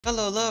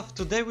Hello love,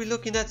 today we're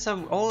looking at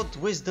some old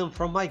wisdom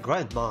from my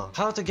grandma.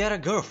 How to get a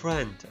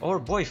girlfriend or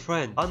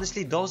boyfriend.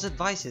 Honestly, those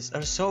advices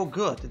are so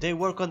good. They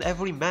work on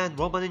every man,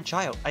 woman and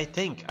child. I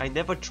think I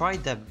never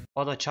tried them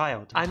on a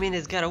child. I mean,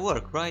 it's gotta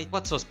work, right?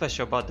 What's so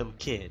special about them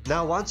kids?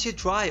 Now once you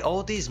try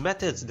all these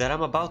methods that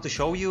I'm about to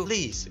show you,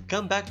 please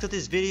come back to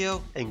this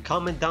video and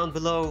comment down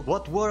below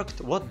what worked,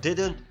 what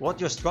didn't,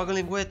 what you're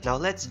struggling with. Now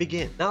let's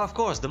begin. Now of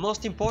course, the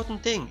most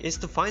important thing is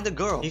to find a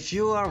girl. If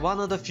you are one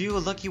of the few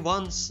lucky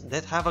ones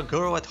that have a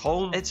girl at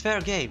home, it's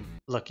fair game.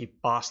 Lucky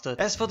bastard.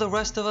 As for the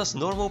rest of us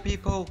normal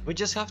people, we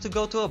just have to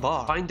go to a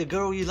bar, find the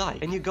girl you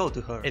like, and you go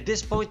to her. At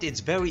this point it's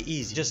very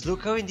easy. Just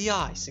look her in the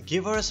eyes,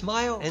 give her a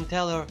smile, and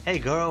tell her, "Hey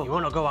girl, you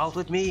wanna go out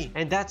with me?"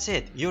 And that's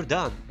it, you're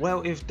done.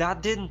 Well, if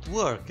that didn't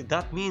work,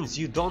 that means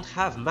you don't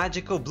have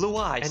magical blue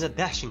eyes and a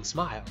dashing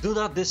smile. Do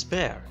not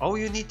despair. All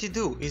you need to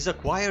do is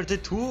acquire the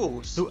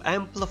tools to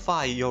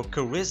amplify your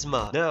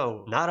charisma.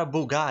 No, not a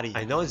Bugatti.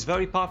 I know it's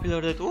very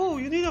popular that, oh,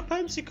 you need a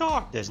fancy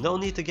car. There's no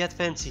need to get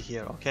fancy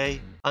here, okay?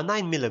 A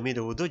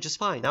 9mm will do just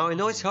fine. Now I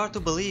know it's hard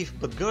to believe,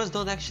 but girls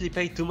don't actually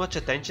pay too much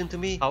attention to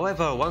me.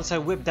 However, once I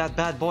whip that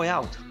bad boy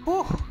out,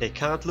 whew, they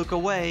can't look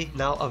away.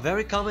 Now a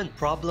very common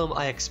problem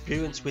I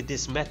experience with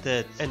this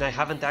method, and I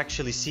haven't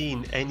actually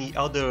seen any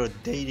other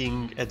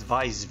dating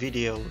advice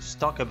videos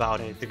talk about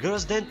it, the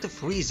girls tend to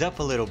freeze up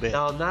a little bit.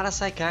 Now I'm not a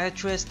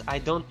psychiatrist, I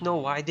don't know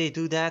why they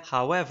do that.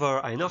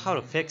 However, I know how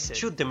to fix it.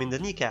 Shoot them in the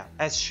kneecap,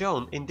 as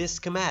shown in this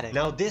schematic.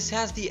 Now this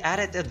has the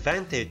added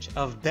advantage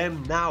of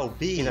them now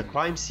being in a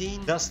crime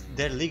scene. Thus,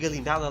 they're legally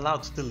not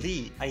allowed to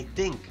leave. I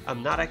think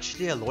I'm not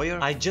actually a lawyer.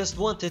 I just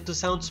wanted to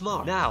sound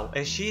smart. Now,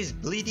 as she is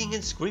bleeding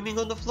and screaming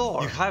on the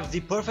floor, you have the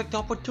perfect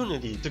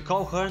opportunity to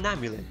call her an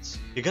ambulance.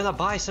 You're gonna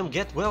buy some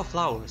get well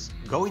flowers,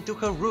 go into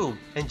her room,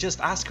 and just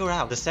ask her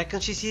out. The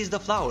second she sees the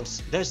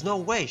flowers, there's no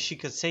way she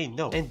could say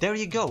no. And there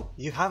you go,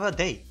 you have a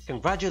date.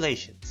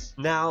 Congratulations.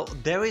 Now,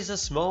 there is a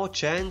small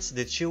chance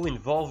that she'll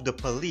involve the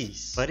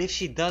police, but if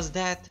she does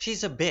that,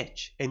 she's a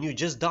bitch, and you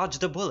just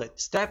dodged a bullet.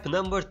 Step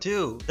number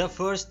 2, the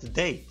first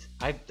date.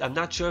 I'm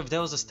not sure if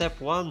there was a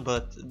step 1,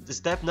 but the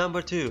step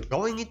number 2.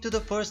 Going into the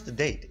first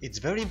date, it's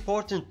very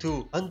important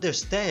to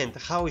understand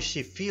how is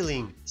she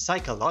feeling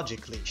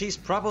psychologically. She's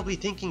probably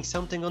thinking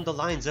something on the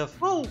lines of,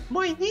 "Oh,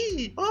 my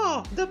knee!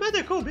 Oh, the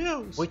medical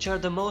bills!" Which are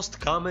the most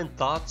common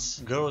thoughts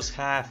girls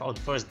have on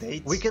first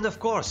dates. We can of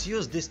course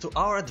use this to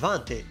our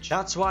advantage.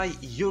 That's why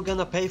you're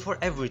gonna pay for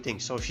everything,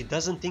 so she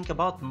doesn't think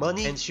about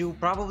money, and she'll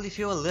probably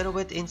feel a little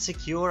bit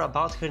insecure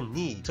about her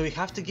knee. So you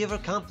have to give her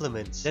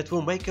compliments that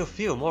will make her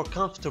feel more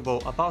comfortable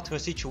about her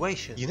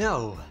situation. You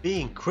know,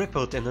 being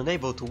crippled and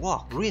unable to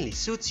walk really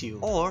suits you.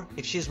 Or,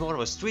 if she's more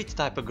of a street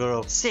type of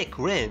girl, sick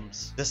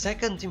rims. The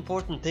second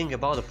important thing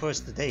about a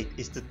first date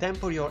is to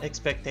temper your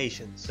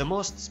expectations. The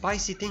most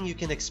spicy thing you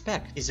can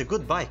expect is a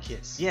goodbye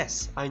kiss.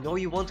 Yes, I know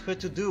you want her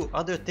to do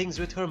other things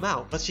with her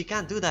mouth, but she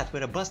can't do that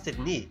with a busted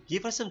knee.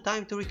 Give her some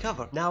time to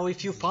recover. Now,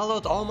 if you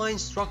followed all my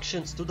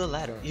instructions to the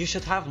letter, you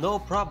should have no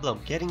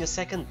problem getting a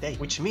second date,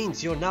 which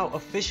means you're now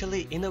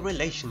officially in a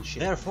relationship.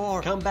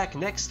 Therefore, come back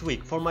next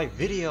week for my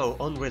video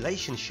on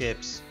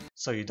relationships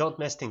so you don't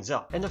mess things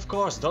up. And of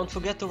course, don't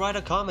forget to write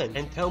a comment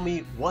and tell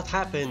me what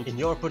happened in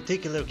your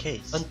particular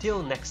case.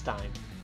 Until next time.